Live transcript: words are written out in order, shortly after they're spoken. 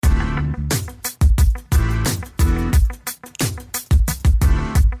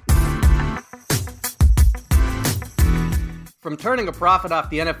From turning a profit off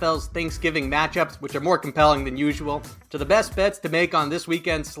the NFL's Thanksgiving matchups, which are more compelling than usual, to the best bets to make on this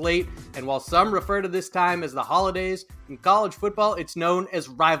weekend's slate, and while some refer to this time as the holidays, in college football it's known as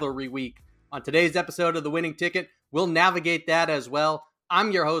Rivalry Week. On today's episode of The Winning Ticket, we'll navigate that as well.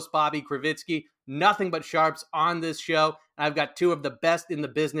 I'm your host, Bobby Kravitsky. Nothing but sharps on this show, and I've got two of the best in the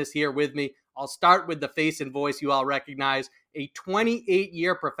business here with me. I'll start with the face and voice you all recognize, a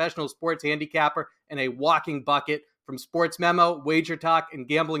 28-year professional sports handicapper and a walking bucket from Sports Memo, Wager Talk, and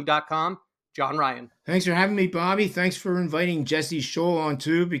Gambling.com, John Ryan. Thanks for having me, Bobby. Thanks for inviting Jesse Scholl on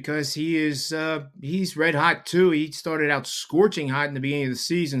too, because he's red hot too. He started out scorching hot in the beginning of the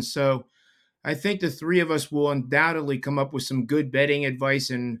season, so I think the three of us will undoubtedly come up with some good betting advice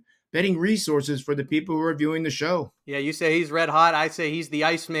and betting resources for the people who are viewing the show. Yeah, you say he's red hot. I say he's the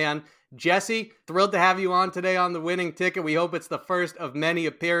Iceman. Jesse, thrilled to have you on today on The Winning Ticket. We hope it's the first of many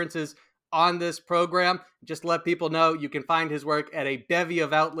appearances on this program. Just to let people know, you can find his work at a bevy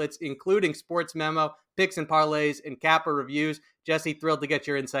of outlets, including Sports Memo, Picks and Parlays, and Capper Reviews. Jesse, thrilled to get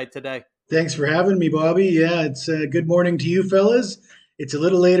your insight today. Thanks for having me, Bobby. Yeah, it's good morning to you fellas. It's a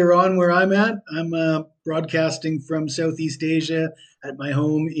little later on where I'm at. I'm broadcasting from Southeast Asia at my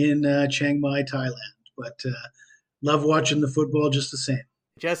home in Chiang Mai, Thailand. But love watching the football just the same.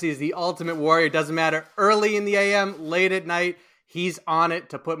 Jesse is the ultimate warrior. Doesn't matter early in the AM, late at night. He's on it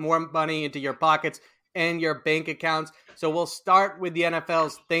to put more money into your pockets and your bank accounts. So we'll start with the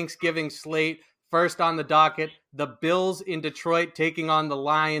NFL's Thanksgiving slate. First on the docket, the Bills in Detroit taking on the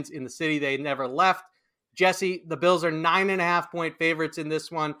Lions in the city they never left. Jesse, the Bills are 9.5-point favorites in this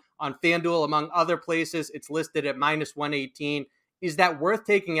one on FanDuel, among other places. It's listed at minus 118. Is that worth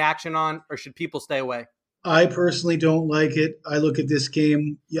taking action on, or should people stay away? I personally don't like it. I look at this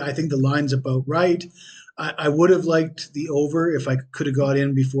game. Yeah, I think the line's about right. I would have liked the over if I could have got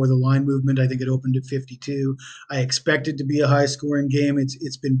in before the line movement. I think it opened at 52. I expect it to be a high-scoring game.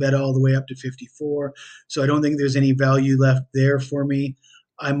 It's been bet all the way up to 54. So I don't think there's any value left there for me.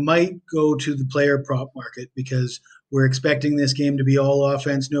 I might go to the player prop market because we're expecting this game to be all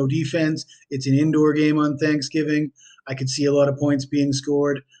offense, no defense. It's an indoor game on Thanksgiving. I could see a lot of points being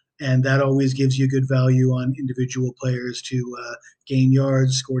scored, and that always gives you good value on individual players to gain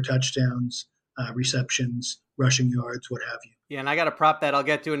yards, score touchdowns, receptions, rushing yards, what have you. Yeah, and I got a prop that I'll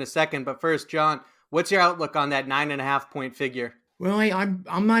get to in a second. But first, John, what's your outlook on that 9.5-point figure? Well,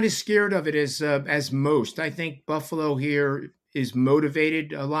 I'm not as scared of it as most. I think Buffalo here is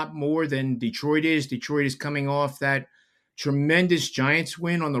motivated a lot more than Detroit is. Detroit is coming off that tremendous Giants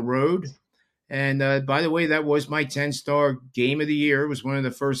win on the road. And by the way, that was my 10-star game of the year. It was one of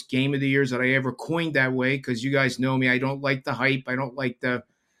the first game of the years that I ever coined that way, because you guys know me. I don't like the hype. I don't like the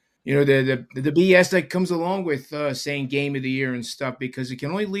BS that comes along with saying game of the year and stuff, because it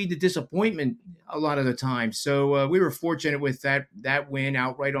can only lead to disappointment a lot of the time. So we were fortunate with that win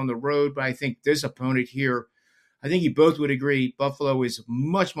outright on the road. But I think this opponent here, I think you both would agree, Buffalo is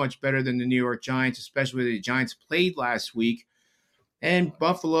much, much better than the New York Giants, especially the Giants played last week. And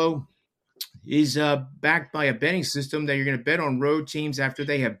Buffalo is backed by a betting system that you're going to bet on road teams after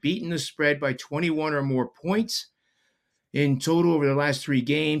they have beaten the spread by 21 or more points in total over the last 3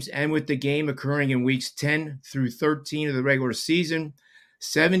 games, and with the game occurring in weeks 10 through 13 of the regular season,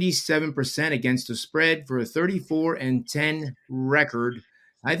 77% against the spread for a 34-10 record.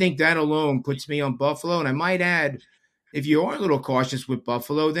 I think that alone puts me on Buffalo. And I might add, if you are a little cautious with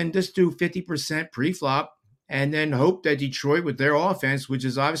Buffalo, then just do 50% pre-flop and then hope that Detroit, with their offense, which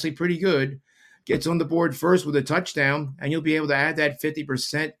is obviously pretty good, gets on the board first with a touchdown, and you'll be able to add that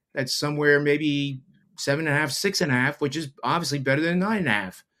 50%. That's somewhere maybe 7.5, 6.5, which is obviously better than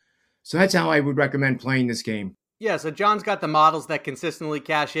 9.5. So that's how I would recommend playing this game. Yeah, so John's got the models that consistently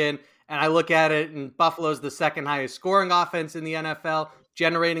cash in, and I look at it, and Buffalo's the second highest scoring offense in the NFL,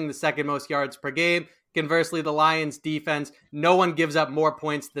 generating the second most yards per game. Conversely, the Lions defense, no one gives up more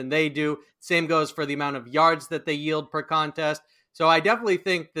points than they do. Same goes for the amount of yards that they yield per contest. So I definitely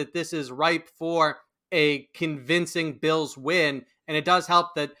think that this is ripe for a convincing Bills win, and it does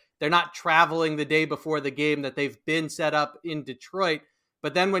help that they're not traveling the day before the game, that they've been set up in Detroit.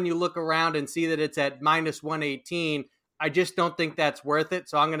 But then when you look around and see that it's at minus 118, I just don't think that's worth it.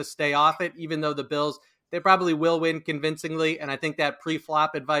 So I'm going to stay off it, even though the Bills, they probably will win convincingly. And I think that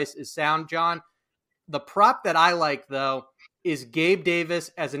pre-flop advice is sound, John. The prop that I like, though, is Gabe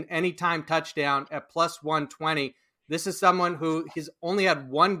Davis as an anytime touchdown at plus 120. This is someone who has only had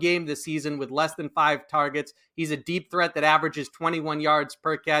one game this season with less than 5 targets. He's a deep threat that averages 21 yards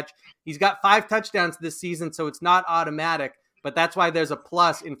per catch. He's got 5 touchdowns this season, so it's not automatic, but that's why there's a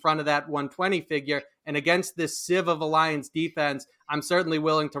plus in front of that 120 figure. And against this sieve of a Lions defense, I'm certainly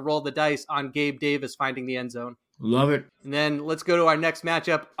willing to roll the dice on Gabe Davis finding the end zone. Love it. And then let's go to our next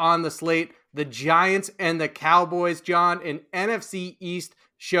matchup on the slate. The Giants and the Cowboys, John, an NFC East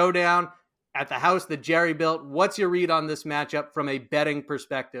showdown at the house that Jerry built. What's your read on this matchup from a betting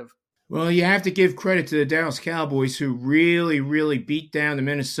perspective? Well, you have to give credit to the Dallas Cowboys, who really, really beat down the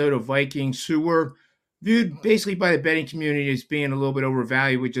Minnesota Vikings, who were viewed basically by the betting community as being a little bit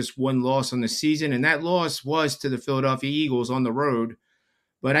overvalued with just one loss on the season. And that loss was to the Philadelphia Eagles on the road.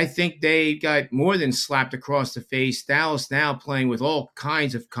 But I think they got more than slapped across the face. Dallas now playing with all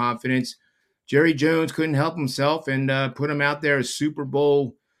kinds of confidence. Jerry Jones couldn't help himself and put them out there as Super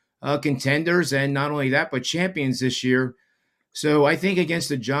Bowl contenders. And not only that, but champions this year. So I think against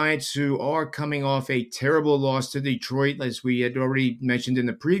the Giants, who are coming off a terrible loss to Detroit, as we had already mentioned in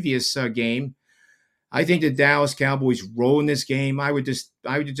the previous game, I think the Dallas Cowboys roll in this game. I would just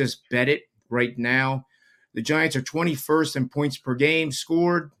bet it right now. The Giants are 21st in points per game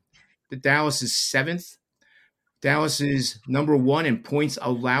scored. The Dallas is 7th. Dallas is number 1 in points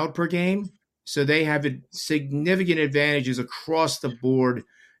allowed per game. So they have significant advantages across the board.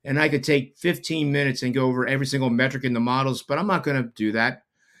 And I could take 15 minutes and go over every single metric in the models, but I'm not going to do that.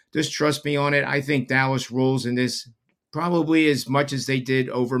 Just trust me on it. I think Dallas rolls in this probably as much as they did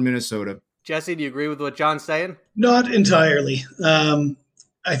over Minnesota. Jesse, do you agree with what John's saying? Not entirely.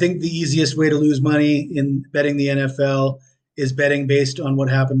 I think the easiest way to lose money in betting the NFL is betting based on what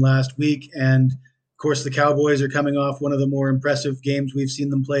happened last week. And of course, the Cowboys are coming off one of the more impressive games we've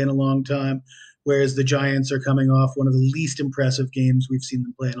seen them play in a long time, whereas the Giants are coming off one of the least impressive games we've seen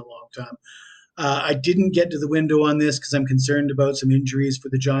them play in a long time. I didn't get to the window on this because I'm concerned about some injuries for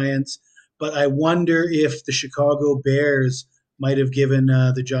the Giants, but I wonder if the Chicago Bears might have given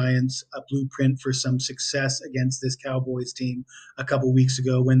the Giants a blueprint for some success against this Cowboys team a couple weeks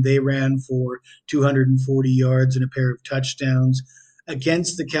ago when they ran for 240 yards and a pair of touchdowns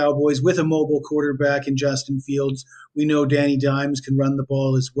against the Cowboys with a mobile quarterback in Justin Fields. We know Danny Dimes can run the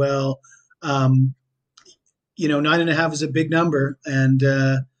ball as well. 9.5 is a big number. And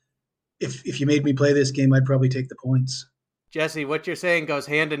if you made me play this game, I'd probably take the points. Jesse, what you're saying goes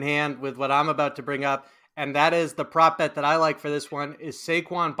hand in hand with what I'm about to bring up. And that is the prop bet that I like for this one is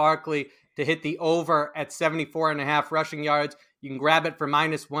Saquon Barkley to hit the over at 74.5 rushing yards. You can grab it for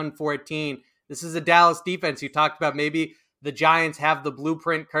minus 114. This is a Dallas defense. You talked about maybe the Giants have the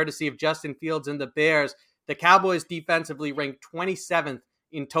blueprint courtesy of Justin Fields and the Bears. The Cowboys defensively ranked 27th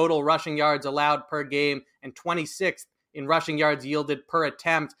in total rushing yards allowed per game and 26th in rushing yards yielded per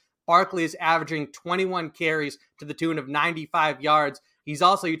attempt. Barkley is averaging 21 carries to the tune of 95 yards. He's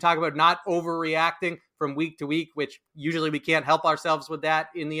also, you talk about not overreacting from week to week, which usually we can't help ourselves with that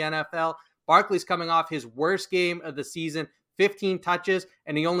in the NFL. Barkley's coming off his worst game of the season, 15 touches,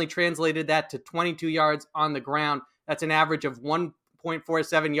 and he only translated that to 22 yards on the ground. That's an average of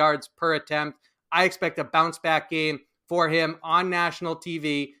 1.47 yards per attempt. I expect a bounce back game for him on national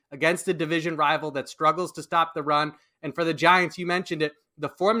TV against a division rival that struggles to stop the run. And for the Giants, you mentioned it, the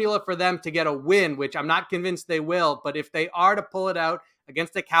formula for them to get a win, which I'm not convinced they will, but if they are to pull it out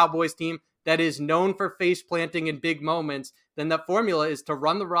against a Cowboys team that is known for face planting in big moments, then the formula is to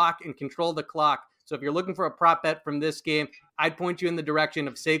run the rock and control the clock. So if you're looking for a prop bet from this game, I'd point you in the direction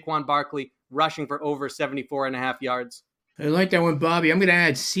of Saquon Barkley rushing for over 74.5 yards. I like that one, Bobby. I'm going to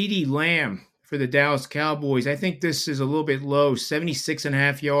add CeeDee Lamb for the Dallas Cowboys. I think this is a little bit low,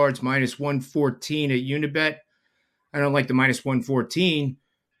 76.5 yards, minus 114 at Unibet. I don't like the minus 114,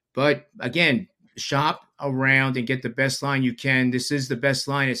 but again, shop around and get the best line you can. This is the best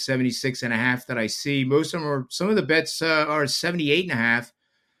line at 76.5 that I see. Some of the bets are 78.5.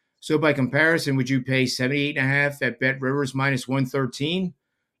 So by comparison, would you pay 78.5 at Bet Rivers minus 113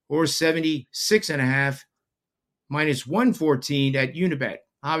 or 76.5 minus 114 at Unibet?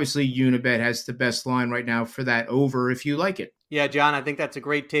 Obviously, Unibet has the best line right now for that over if you like it. Yeah, John, I think that's a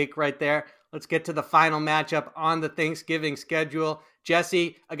great take right there. Let's get to the final matchup on the Thanksgiving schedule.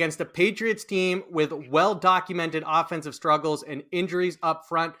 Jesse, against a Patriots team with well-documented offensive struggles and injuries up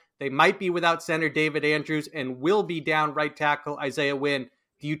front. They might be without center David Andrews and will be down right tackle Isaiah Wynn.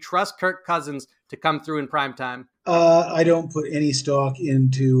 Do you trust Kirk Cousins to come through in primetime? I don't put any stock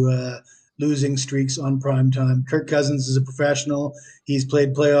into losing streaks on primetime. Kirk Cousins is a professional. He's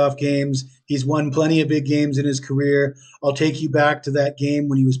played playoff games. He's won plenty of big games in his career. I'll take you back to that game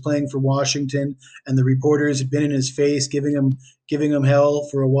when he was playing for Washington and the reporters had been in his face giving him hell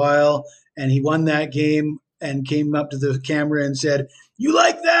for a while. And he won that game and came up to the camera and said, "You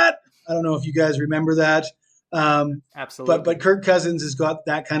like that?" I don't know if you guys remember that. Absolutely. But Kirk Cousins has got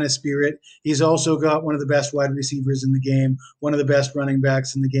that kind of spirit. He's also got one of the best wide receivers in the game, one of the best running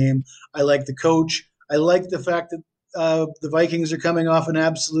backs in the game. I like the coach. I like the fact that the Vikings are coming off an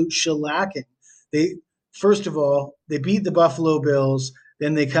absolute shellacking. first of all, they beat the Buffalo Bills,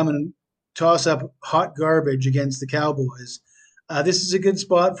 then they come and toss up hot garbage against the Cowboys. This is a good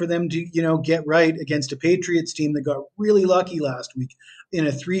spot for them to, get right against a Patriots team that got really lucky last week. In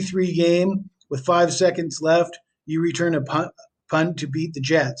a 3-3 game with 5 seconds left, you return a punt to beat the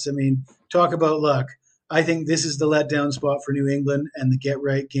Jets. I mean, talk about luck. I think this is the letdown spot for New England and the get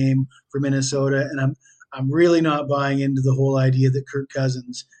right game for Minnesota. And I'm really not buying into the whole idea that Kirk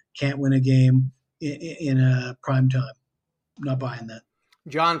Cousins can't win a game in a prime time. I'm not buying that.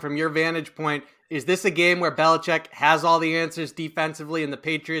 John, from your vantage point, is this a game where Belichick has all the answers defensively and the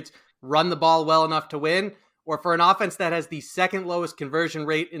Patriots run the ball well enough to win? Or for an offense that has the second lowest conversion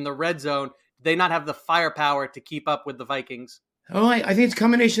rate in the red zone, do they not have the firepower to keep up with the Vikings? Oh, I think it's a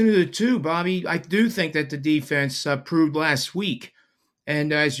combination of the two, Bobby. I do think that the defense proved last week.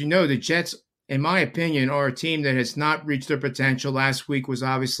 And as you know, the Jets, in my opinion, are a team that has not reached their potential. Last week was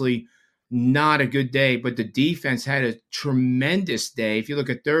obviously not a good day, but the defense had a tremendous day. If you look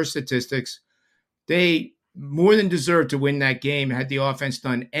at their statistics, they more than deserved to win that game had the offense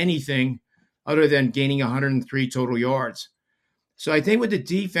done anything other than gaining 103 total yards. So I think with the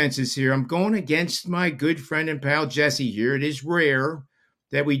defenses here, I'm going against my good friend and pal Jesse here. It is rare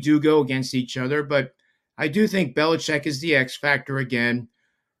that we do go against each other, but I do think Belichick is the X factor again.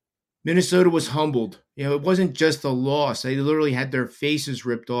 Minnesota was humbled. It wasn't just a loss. They literally had their faces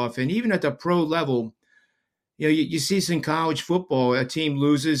ripped off. And even at the pro level, you see some college football. A team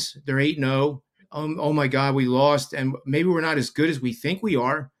loses, they're 8-0. Oh my God, we lost. And maybe we're not as good as we think we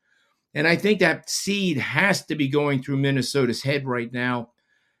are. And I think that seed has to be going through Minnesota's head right now.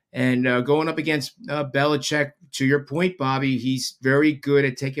 And going up against Belichick, to your point, Bobby, he's very good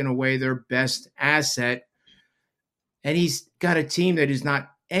at taking away their best asset. And he's got a team that is not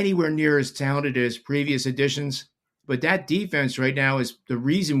anywhere near as talented as previous editions. But that defense right now is the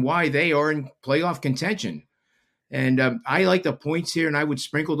reason why they are in playoff contention. And I like the points here, and I would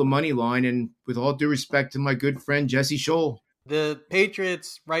sprinkle the money line. And with all due respect to my good friend Jesse Scholl. The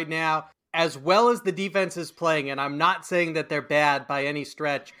Patriots right now, as well as the defense is playing, and I'm not saying that they're bad by any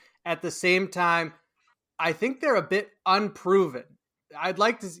stretch, at the same time, I think they're a bit unproven. I'd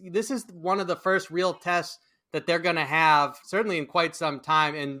like to see, this is one of the first real tests that they're going to have, certainly in quite some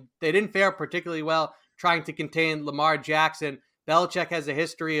time, and they didn't fare particularly well trying to contain Lamar Jackson. Belichick has a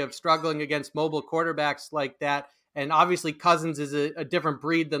history of struggling against mobile quarterbacks like that, and obviously Cousins is a different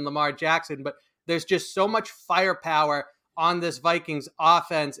breed than Lamar Jackson, but there's just so much firepower on this Vikings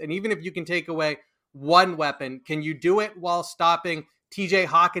offense. And even if you can take away one weapon, can you do it while stopping TJ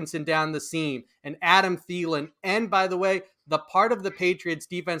Hawkinson down the seam and Adam Thielen? And by the way, the part of the Patriots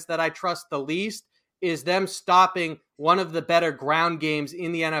defense that I trust the least is them stopping one of the better ground games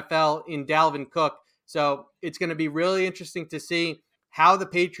in the NFL in Dalvin Cook. So it's going to be really interesting to see how the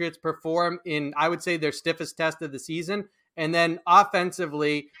Patriots perform in, I would say, their stiffest test of the season. And then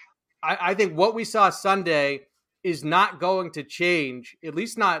offensively, I think what we saw Sunday is not going to change, at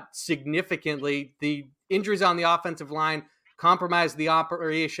least not significantly. The injuries on the offensive line compromised the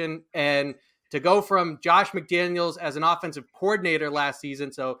operation, and to go from Josh McDaniels as an offensive coordinator last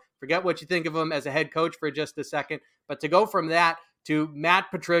season, so forget what you think of him as a head coach for just a second, but to go from that to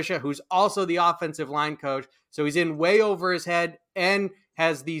Matt Patricia, who's also the offensive line coach, so he's in way over his head and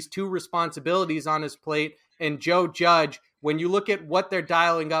has these two responsibilities on his plate, and Joe Judge, when you look at what they're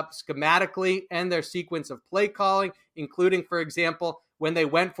dialing up schematically and their sequence of play calling, including, for example, when they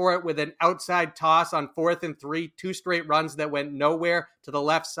went for it with an outside toss on 4th and 3, 2 straight runs that went nowhere to the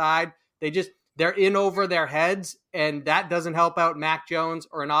left side, they're in over their heads, and that doesn't help out Mac Jones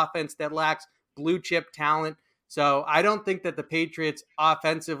or an offense that lacks blue chip talent. So I don't think that the Patriots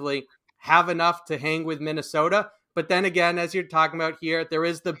offensively have enough to hang with Minnesota. But then again, as you're talking about here, there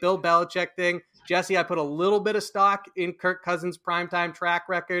is the Bill Belichick thing. Jesse, I put a little bit of stock in Kirk Cousins' primetime track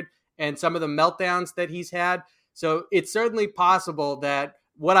record and some of the meltdowns that he's had. So it's certainly possible that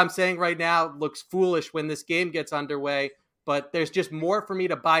what I'm saying right now looks foolish when this game gets underway, but there's just more for me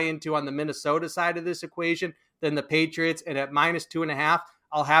to buy into on the Minnesota side of this equation than the Patriots. And at -2.5,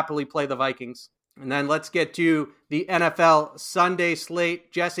 I'll happily play the Vikings. And then let's get to the NFL Sunday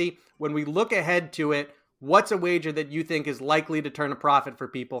slate. Jesse, when we look ahead to it, what's a wager that you think is likely to turn a profit for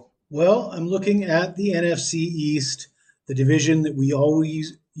people? Well, I'm looking at the NFC East, the division that we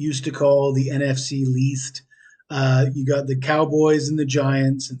always used to call the NFC least. You got the Cowboys and the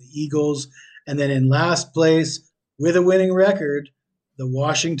Giants and the Eagles. And then in last place, with a winning record, the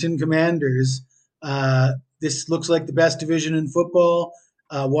Washington Commanders. This looks like the best division in football.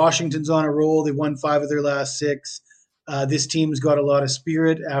 Washington's on a roll. They won 5 of their last 6. This team's got a lot of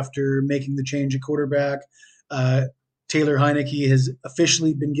spirit after making the change at quarterback. Taylor Heineke has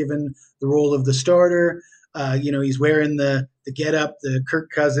officially been given the role of the starter. He's wearing the get up, the Kirk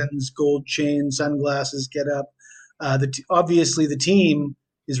Cousins gold chain, sunglasses get up. Obviously, the team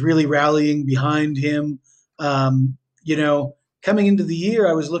is really rallying behind him. Coming into the year,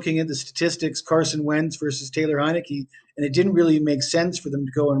 I was looking at the statistics, Carson Wentz versus Taylor Heineke, and it didn't really make sense for them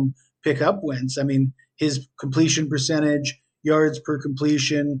to go and pick up Wentz. I mean, his completion percentage, yards per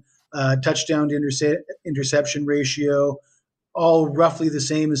completion, touchdown to interception ratio, all roughly the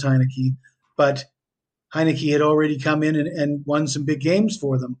same as Heineke. But Heineke had already come in and won some big games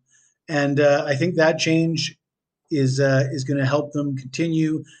for them. And I think that change is going to help them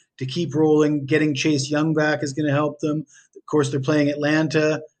continue to keep rolling. Getting Chase Young back is going to help them. Of course, they're playing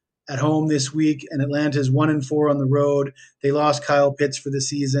Atlanta at home this week, and Atlanta's 1-4 on the road. They lost Kyle Pitts for the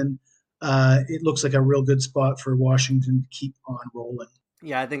season. It looks like a real good spot for Washington to keep on rolling.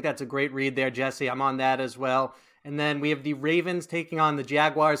 Yeah, I think that's a great read there, Jesse. I'm on that as well. And then we have the Ravens taking on the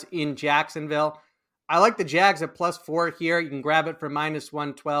Jaguars in Jacksonville. I like the Jags at +4 here. You can grab it for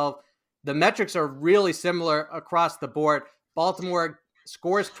 -112. The metrics are really similar across the board. Baltimore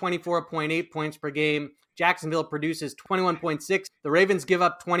scores 24.8 points per game. Jacksonville produces 21.6. The Ravens give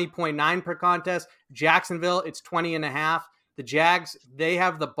up 20.9 per contest. Jacksonville, it's 20.5. The Jags, they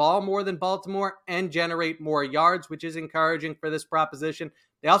have the ball more than Baltimore and generate more yards, which is encouraging for this proposition.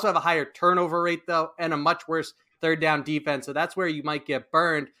 They also have a higher turnover rate, though, and a much worse third down defense. So that's where you might get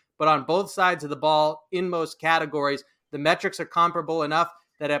burned. But on both sides of the ball, in most categories, the metrics are comparable enough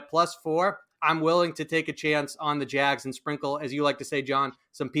that at +4, I'm willing to take a chance on the Jags and sprinkle, as you like to say, John,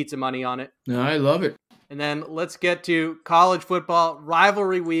 some pizza money on it. I love it. And then let's get to college football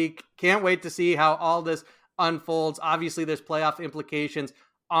rivalry week. Can't wait to see how all this unfolds. Obviously, there's playoff implications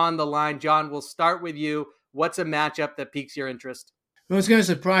on the line. John, we'll start with you. What's a matchup that piques your interest? Well, it's going to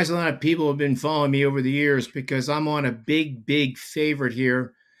surprise a lot of people who have been following me over the years because I'm on a big favorite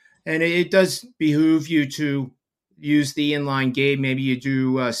here. And it does behoove you to use the inline game. Maybe you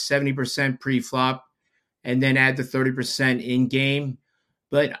do 70% pre-flop and then add the 30% in-game.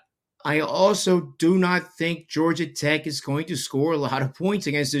 But I also do not think Georgia Tech is going to score a lot of points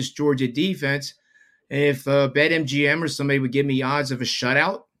against this Georgia defense. And if BetMGM or somebody would give me odds of a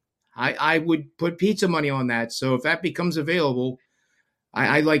shutout, I would put pizza money on that. So if that becomes available,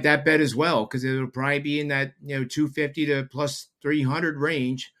 I like that bet as well because it'll probably be in that 250 to +300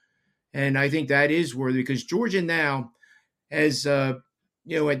 range. And I think that is worthy because Georgia now, as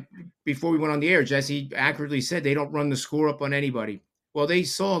before we went on the air, Jesse accurately said they don't run the score up on anybody. Well, they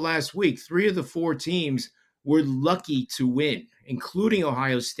saw last week 3 of the 4 teams were lucky to win, including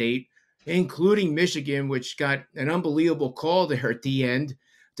Ohio State, including Michigan, which got an unbelievable call there at the end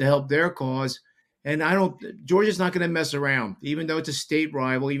to help their cause. And Georgia's not going to mess around, even though it's a state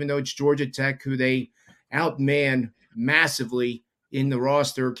rival, even though it's Georgia Tech, who they outman massively in the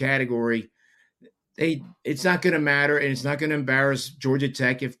roster category. It's not going to matter, and it's not going to embarrass Georgia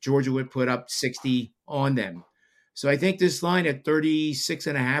Tech if Georgia would put up 60 on them. So I think this line at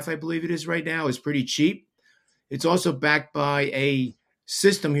 36.5, I believe it is right now, is pretty cheap. It's also backed by a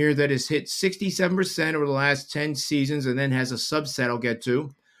system here that has hit 67% over the last 10 seasons and then has a subset I'll get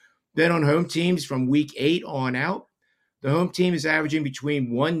to. Then on home teams from week 8 on out, the home team is averaging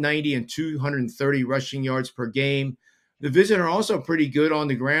between 190 and 230 rushing yards per game. The visitor also pretty good on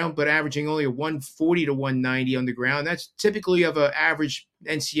the ground, but averaging only a 140 to 190 on the ground. That's typically of an average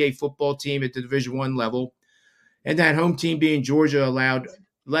NCAA football team at the Division I level. And that home team being Georgia allowed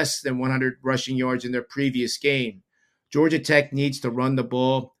less than 100 rushing yards in their previous game. Georgia Tech needs to run the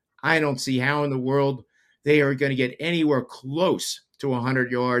ball. I don't see how in the world they are going to get anywhere close to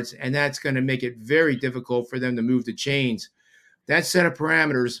 100 yards, and that's going to make it very difficult for them to move the chains. That set of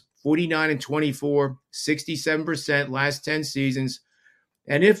parameters, 49-24, 67% last 10 seasons.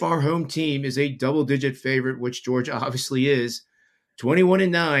 And if our home team is a double-digit favorite, which Georgia obviously is,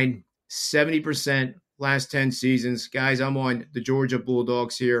 21-9, 70% last 10 seasons. Guys, I'm on the Georgia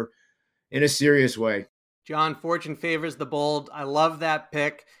Bulldogs here in a serious way. John, fortune favors the bold. I love that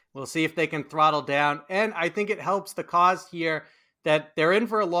pick. We'll see if they can throttle down. And I think it helps the cause here that they're in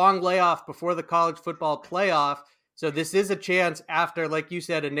for a long layoff before the college football playoff. So this is a chance after, like you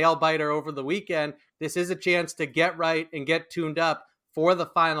said, a nail biter over the weekend. This is a chance to get right and get tuned up for the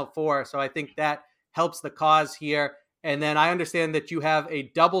Final Four. So I think that helps the cause here. And then I understand that you have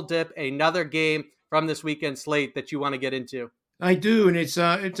a double dip, another game from this weekend slate that you want to get into. I do, and it's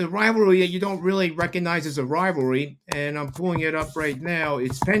a rivalry that you don't really recognize as a rivalry, and I'm pulling it up right now.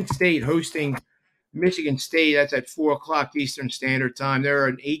 It's Penn State hosting Michigan State. That's at 4 o'clock Eastern Standard Time. They're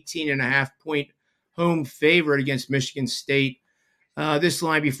an 18.5-point home favorite against Michigan State. This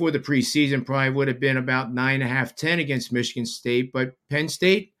line before the preseason probably would have been about 9.5, 10 against Michigan State, but Penn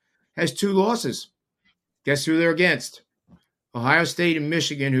State has 2 losses. Guess who they're against? Ohio State and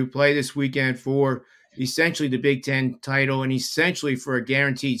Michigan, who play this weekend for essentially the Big Ten title and essentially for a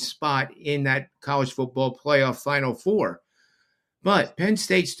guaranteed spot in that college football playoff Final Four. But Penn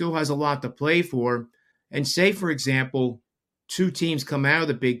State still has a lot to play for. And say, for example, 2 teams come out of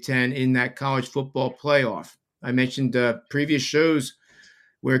the Big Ten in that college football playoff. I mentioned previous shows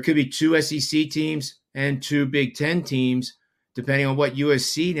where it could be 2 SEC teams and 2 Big Ten teams, depending on what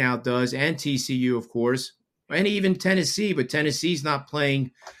USC now does, and TCU, of course, and even Tennessee. But Tennessee's not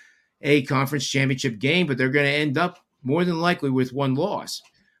playing a conference championship game, but they're going to end up more than likely with 1 loss.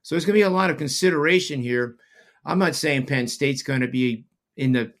 So there's going to be a lot of consideration here. I'm not saying Penn State's going to be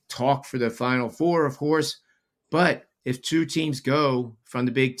in the talk for the Final Four, of course, but if 2 teams go from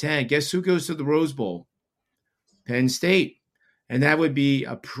the Big Ten, guess who goes to the Rose Bowl? Penn State. And that would be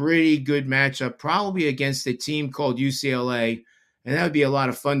a pretty good matchup, probably against a team called UCLA, and that would be a lot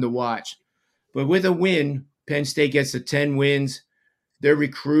of fun to watch. But with a win, Penn State gets to 10 wins. Their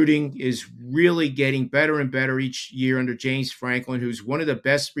recruiting is really getting better and better each year under James Franklin, who's one of the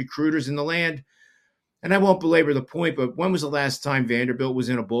best recruiters in the land. And I won't belabor the point, but when was the last time Vanderbilt was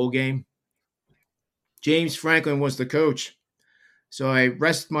in a bowl game? James Franklin was the coach. So I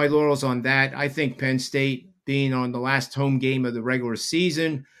rest my laurels on that. I think Penn State, being on the last home game of the regular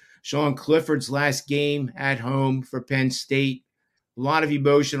season, Sean Clifford's last game at home for Penn State, a lot of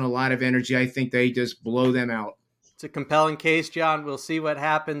emotion, a lot of energy. I think they just blow them out. It's a compelling case, John. We'll see what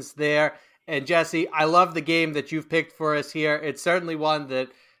happens there. And Jesse, I love the game that you've picked for us here. It's certainly one that,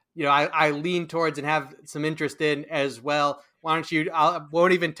 you know, I lean towards and have some interest in as well. Why don't you, I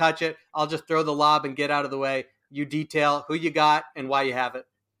won't even touch it. I'll just throw the lob and get out of the way. You detail who you got and why you have it.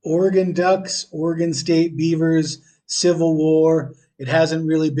 Oregon Ducks, Oregon State Beavers, Civil War. It hasn't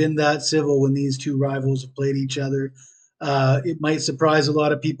really been that civil when these 2 rivals have played each other. It might surprise a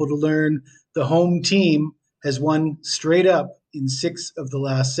lot of people to learn the home team has won straight up in 6 of the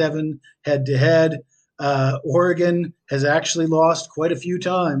last 7 head-to-head. Oregon has actually lost quite a few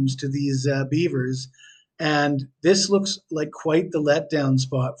times to these Beavers. And this looks like quite the letdown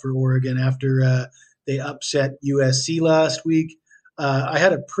spot for Oregon after they upset USC last week. I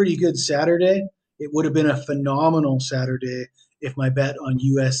had a pretty good Saturday. It would have been a phenomenal Saturday if my bet on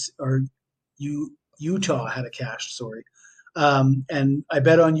Utah had a cash, and I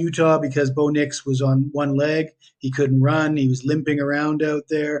bet on Utah because Bo Nix was on one leg. He couldn't run. He was limping around out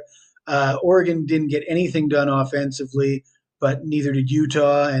there. Oregon didn't get anything done offensively, but neither did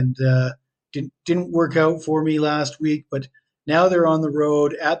Utah, and didn't work out for me last week. But now they're on the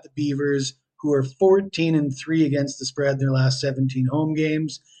road at the Beavers, who are 14-3 against the spread in their last 17 home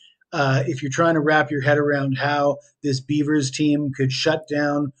games. If you're trying to wrap your head around how this Beavers team could shut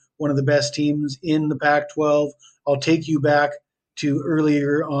down one of the best teams in the Pac-12, I'll take you back to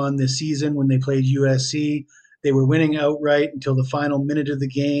earlier on this season when they played USC. They were winning outright until the final minute of the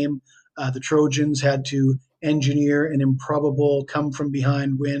game. The Trojans had to engineer an improbable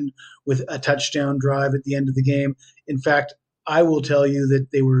come-from-behind win with a touchdown drive at the end of the game. In fact, I will tell you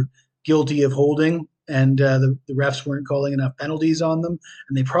that they were guilty of holding, and the refs weren't calling enough penalties on them,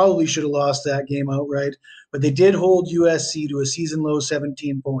 and they probably should have lost that game outright. But they did hold USC to a season-low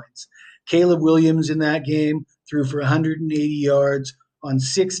 17 points. Caleb Williams in that game threw for 180 yards on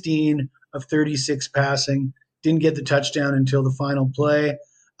 16 of 36 passing. Didn't get the touchdown until the final play.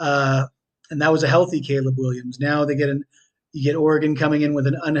 And that was a healthy Caleb Williams. Now you get Oregon coming in with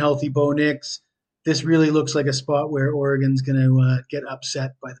an unhealthy Bo Nix. This really looks like a spot where Oregon's going to get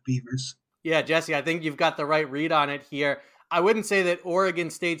upset by the Beavers. Yeah, Jesse, I think you've got the right read on it here. I wouldn't say that Oregon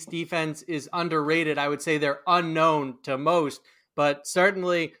State's defense is underrated. I would say they're unknown to most, but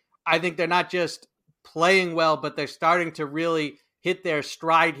certainly I think they're not just playing well, but they're starting to really hit their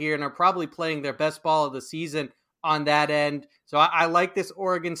stride here and are probably playing their best ball of the season on that end. So I like this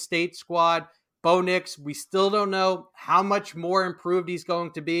Oregon State squad. Bo Nix, we still don't know how much more improved he's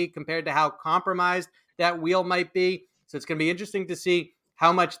going to be compared to how compromised that wheel might be. So it's going to be interesting to see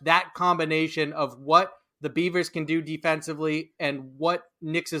how much that combination of what the Beavers can do defensively and what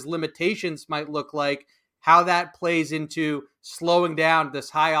Nix's limitations might look like, how that plays into slowing down this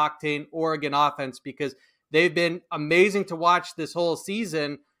high-octane Oregon offense, because they've been amazing to watch this whole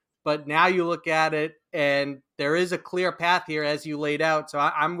season, but now you look at it and there is a clear path here as you laid out. So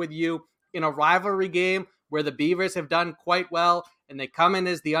I'm with you in a rivalry game where the Beavers have done quite well and they come in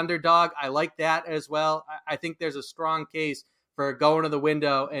as the underdog. I like that as well. I think there's a strong case for going to the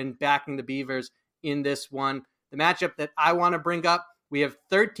window and backing the Beavers in this one. The matchup that I want to bring up, we have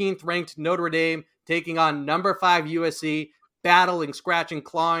 13th ranked Notre Dame taking on number 5 USC. battling, scratching,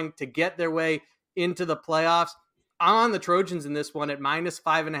 clawing to get their way into the playoffs. I'm on the Trojans in this one at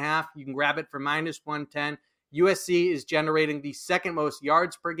 -5.5. You can grab it for -110. USC is generating the second most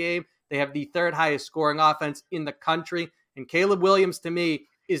yards per game. They have the third highest scoring offense in the country. And Caleb Williams, to me,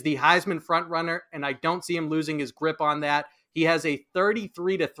 is the Heisman frontrunner, and I don't see him losing his grip on that. He has a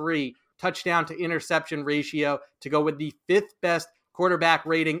 33-3 touchdown to interception ratio to go with the fifth best quarterback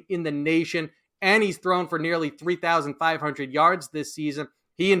rating in the nation, and he's thrown for nearly 3,500 yards this season.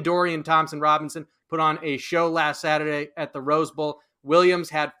 He and Dorian Thompson-Robinson put on a show last Saturday at the Rose Bowl. Williams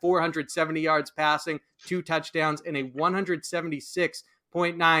had 470 yards passing, 2 touchdowns, and a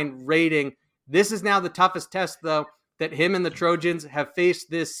 176.9 rating. This is now the toughest test, though, that him and the Trojans have faced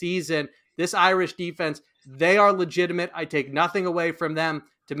this season. This Irish defense, they are legitimate. I take nothing away from them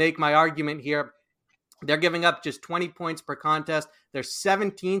to make my argument here. They're giving up just 20 points per contest. They're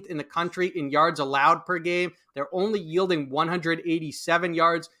 17th in the country in yards allowed per game. They're only yielding 187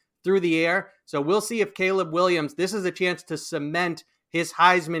 yards through the air. So we'll see if Caleb Williams, this is a chance to cement his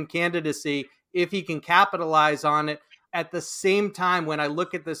Heisman candidacy if he can capitalize on it. At the same time, when I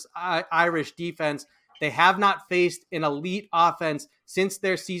look at this Irish defense, they have not faced an elite offense since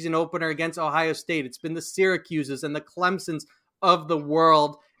their season opener against Ohio State. It's been the Syracuses and the Clemsons of the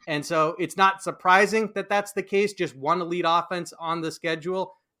world. And so it's not surprising that that's the case, just one elite offense on the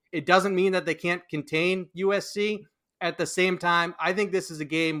schedule. It doesn't mean that they can't contain USC. At the same time, I think this is a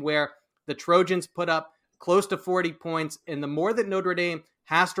game where the Trojans put up close to 40 points, and the more that Notre Dame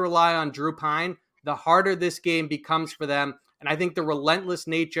has to rely on Drew Pine, the harder this game becomes for them. And I think the relentless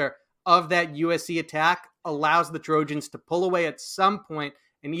nature of that USC attack allows the Trojans to pull away at some point.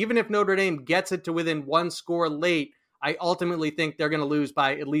 And even if Notre Dame gets it to within one score late, I ultimately think they're going to lose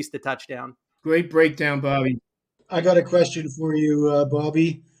by at least a touchdown. Great breakdown, Bobby. I got a question for you,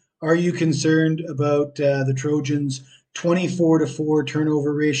 Bobby. Are you concerned about the Trojans' 24-4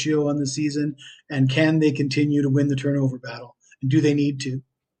 turnover ratio on the season? And can they continue to win the turnover battle? And do they need to?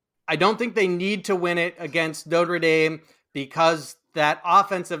 I don't think they need to win it against Notre Dame because that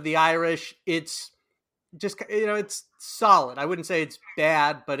offense of the Irish, it's just, it's solid. I wouldn't say it's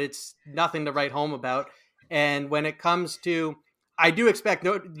bad, but it's nothing to write home about. And when it comes to, I do expect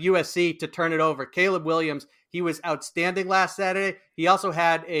USC to turn it over. Caleb Williams, he was outstanding last Saturday. He also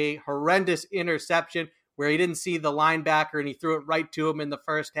had a horrendous interception where he didn't see the linebacker and he threw it right to him in the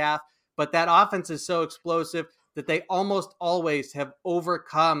first half. But that offense is so explosive that they almost always have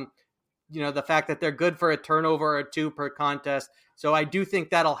overcome, the fact that they're good for a turnover or 2 per contest. So I do think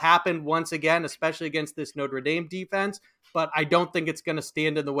that'll happen once again, especially against this Notre Dame defense. But I don't think it's going to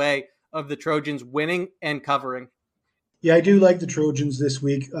stand in the way of the Trojans winning and covering. Yeah, I do like the Trojans this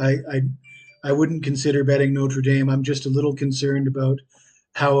week. I wouldn't consider betting Notre Dame. I'm just a little concerned about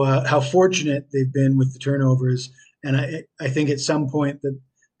how fortunate they've been with the turnovers. And I think at some point that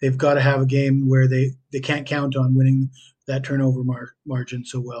they've got to have a game where they can't count on winning that turnover margin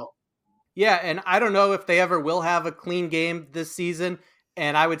so well. Yeah, and I don't know if they ever will have a clean game this season.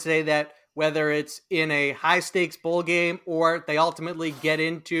 And I would say that whether it's in a high-stakes bowl game or they ultimately get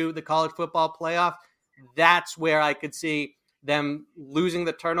into the college football playoff, that's where I could see them losing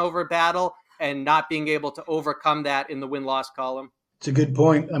the turnover battle and not being able to overcome that in the win-loss column. It's a good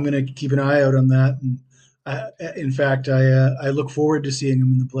point. I'm going to keep an eye out on that. And in fact, I look forward to seeing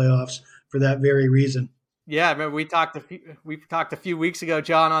them in the playoffs for that very reason. Yeah, I remember we talked a few weeks ago,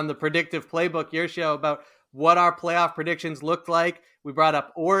 John, on the Predictive Playbook, your show, about what our playoff predictions looked like. We brought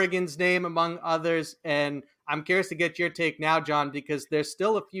up Oregon's name among others, and I'm curious to get your take now, John, because there's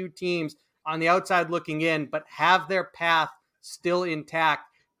still a few teams on the outside looking in, but have their path still intact.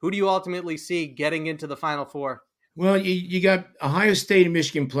 Who do you ultimately see getting into the Final Four? Well, you got Ohio State and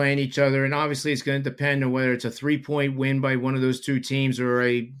Michigan playing each other, and obviously it's going to depend on whether it's a 3-point win by one of those two teams or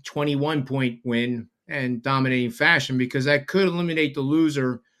a 21-point win and dominating fashion, because that could eliminate the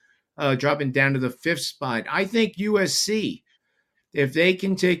loser dropping down to the 5th spot. I think USC, if they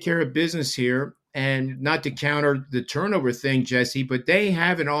can take care of business here, and not to counter the turnover thing, Jesse, but they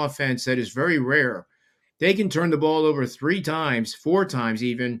have an offense that is very rare. They can turn the ball over 3 times, 4 times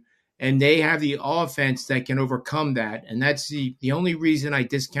even, and they have the offense that can overcome that. And that's the only reason I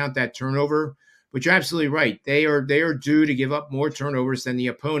discount that turnover. But you're absolutely right. They are due to give up more turnovers than the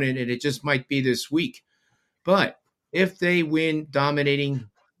opponent, and it just might be this week. But if they win dominating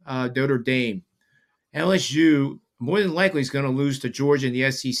Notre Dame, LSU more than likely is going to lose to Georgia in the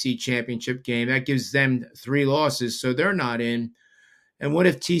SEC championship game. That gives them 3 losses, so they're not in. And what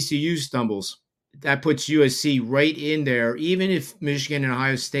if TCU stumbles? That puts USC right in there, even if Michigan and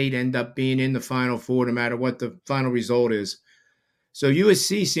Ohio State end up being in the Final Four, no matter what the final result is. So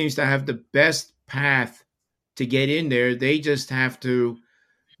USC seems to have the best path to get in there. They just have to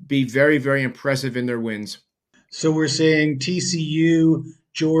be very, very impressive in their wins. So we're saying TCU,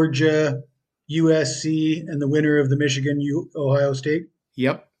 Georgia, USC, and the winner of the Michigan Ohio State.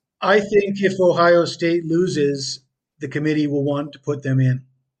 Yep. I think if Ohio State loses, the committee will want to put them in,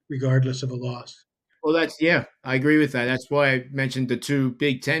 regardless of a loss. Well, yeah, I agree with that. That's why I mentioned the two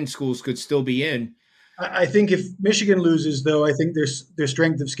Big Ten schools could still be in. I think if Michigan loses, though, I think their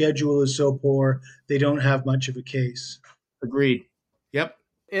strength of schedule is so poor they don't have much of a case. Agreed. Yep.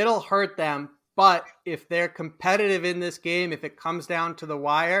 It'll hurt them, but if they're competitive in this game, if it comes down to the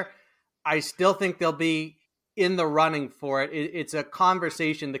wire, I still think they'll be in the running for it. It's a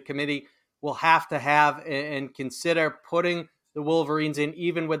conversation the committee will have to have and consider putting the Wolverines in,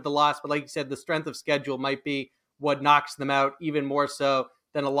 even with the loss. But like you said, the strength of schedule might be what knocks them out even more so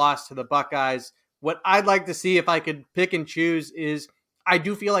than a loss to the Buckeyes. What I'd like to see, if I could pick and choose, is I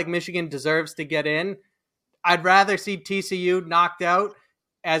do feel like Michigan deserves to get in. I'd rather see TCU knocked out,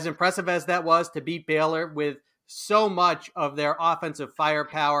 as impressive as that was to beat Baylor with so much of their offensive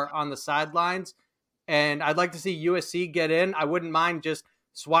firepower on the sidelines. And I'd like to see USC get in. I wouldn't mind just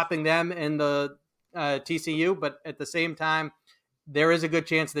swapping them in the TCU, but at the same time, there is a good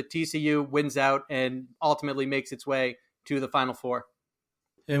chance that TCU wins out and ultimately makes its way to the Final Four.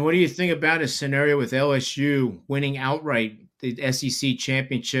 And what do you think about a scenario with LSU winning outright the SEC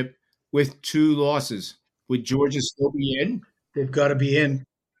championship with 2 losses? Would Georgia still be in? They've got to be in.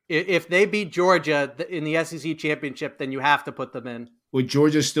 If they beat Georgia in the SEC championship, then you have to put them in. Would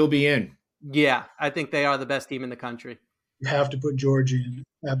Georgia still be in? Yeah, I think they are the best team in the country. You have to put Georgia in.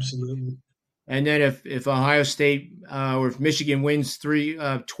 Absolutely. And then if Ohio State or if Michigan wins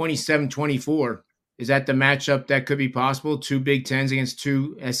 27-24, is that the matchup that could be possible? 2 Big Tens against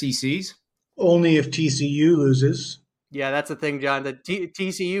 2 SECs? Only if TCU loses. Yeah, that's the thing, John. The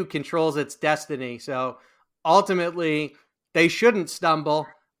TCU controls its destiny. So ultimately, they shouldn't stumble.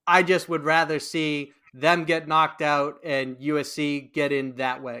 I just would rather see them get knocked out and USC get in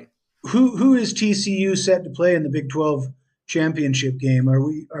that way. Who is TCU set to play in the Big 12 championship game?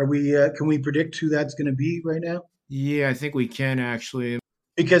 Can we predict who that's going to be right now? Yeah, I think we can actually.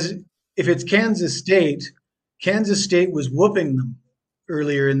 Because if it's Kansas State was whooping them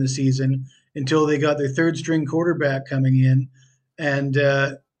earlier in the season until they got their third string quarterback coming in. And,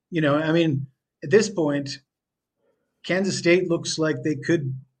 at this point, Kansas State looks like they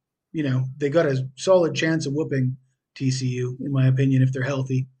could, they got a solid chance of whooping TCU, in my opinion, if they're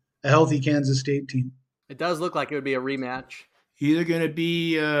healthy. A healthy Kansas State team. It does look like it would be a rematch. Either going to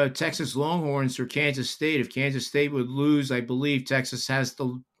be Texas Longhorns or Kansas State. If Kansas State would lose, I believe Texas has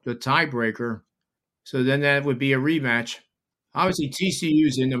the tiebreaker. So then that would be a rematch. Obviously,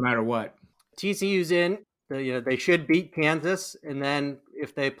 TCU's in no matter what. TCU's in. They should beat Kansas. And then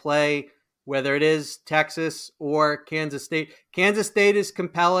if they play, whether it is Texas or Kansas State is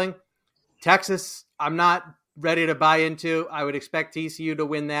compelling. Texas, I'm not ready to buy into. I would expect TCU to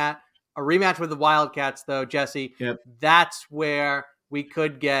win that. A rematch with the Wildcats, though, Jesse, Yep. That's where we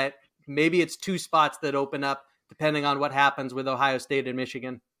could get, maybe it's 2 spots that open up, depending on what happens with Ohio State and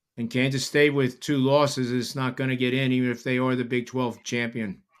Michigan. And Kansas State with 2 losses is not going to get in, even if they are the Big 12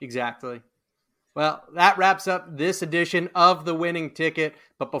 champion. Exactly. Well, that wraps up this edition of The Winning Ticket.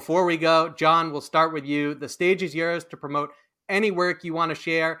 But before we go, John, we'll start with you. The stage is yours to promote any work you want to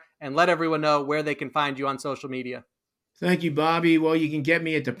share and let everyone know where they can find you on social media. Thank you, Bobby. Well, you can get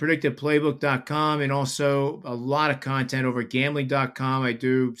me at thepredictiveplaybook.com and also a lot of content over at gambling.com. I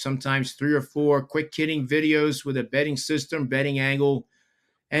do sometimes 3 or 4 quick hitting videos with a betting system, betting angle,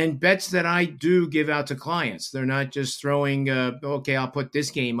 and bets that I do give out to clients. They're not just throwing, okay, I'll put this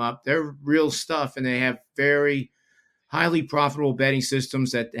game up. They're real stuff, and they have very highly profitable betting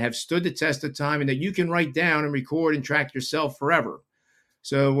systems that have stood the test of time and that you can write down and record and track yourself forever.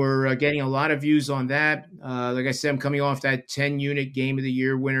 So we're getting a lot of views on that. Like I said, I'm coming off that 10-unit Game of the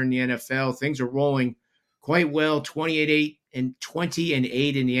Year winner in the NFL. Things are rolling quite well, 28-8 and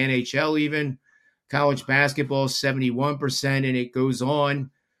 20-8 in the NHL even. College basketball, 71%, and it goes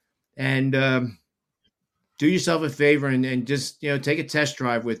on. And do yourself a favor and just take a test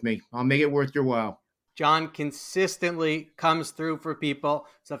drive with me. I'll make it worth your while. John consistently comes through for people.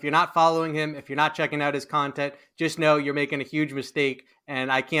 So if you're not following him, if you're not checking out his content, just know you're making a huge mistake.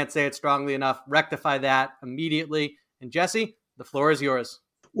 And I can't say it strongly enough. Rectify that immediately. And Jesse, the floor is yours.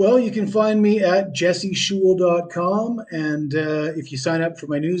 Well, you can find me at jesseshul.com. And if you sign up for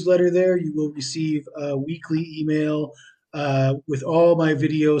my newsletter there, you will receive a weekly email with all my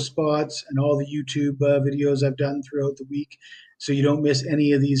video spots and all the YouTube videos I've done throughout the week. So you don't miss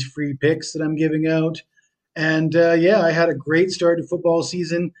any of these free picks that I'm giving out. And I had a great start to football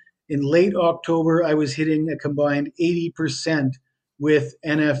season In late October, I was hitting a combined 80% with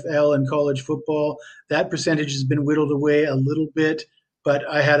NFL and college football. That percentage has been whittled away a little bit, but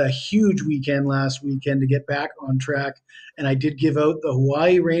I had a huge weekend last weekend to get back on track. And I did give out the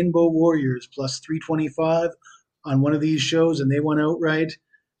Hawaii Rainbow Warriors plus 325 on one of these shows, and they won outright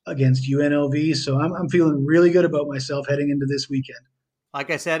against UNLV. So I'm feeling really good about myself heading into this weekend.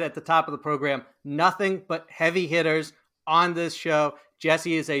 Like I said at the top of the program, nothing but heavy hitters on this show.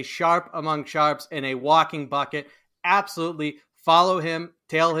 Jesse is a sharp among sharps and a walking bucket. Absolutely follow him,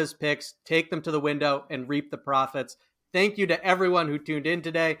 tail his picks, take them to the window, and reap the profits. Thank you to everyone who tuned in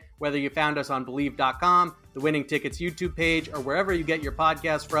today, whether you found us on Believe.com, the Winning Tickets YouTube page, or wherever you get your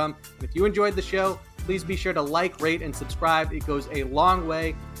podcast from. And if you enjoyed the show, please be sure to like, rate, and subscribe. It goes a long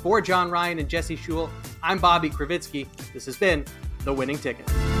way. For John Ryan and Jesse Shule, I'm Bobby Kravitsky. This has been The Winning Ticket.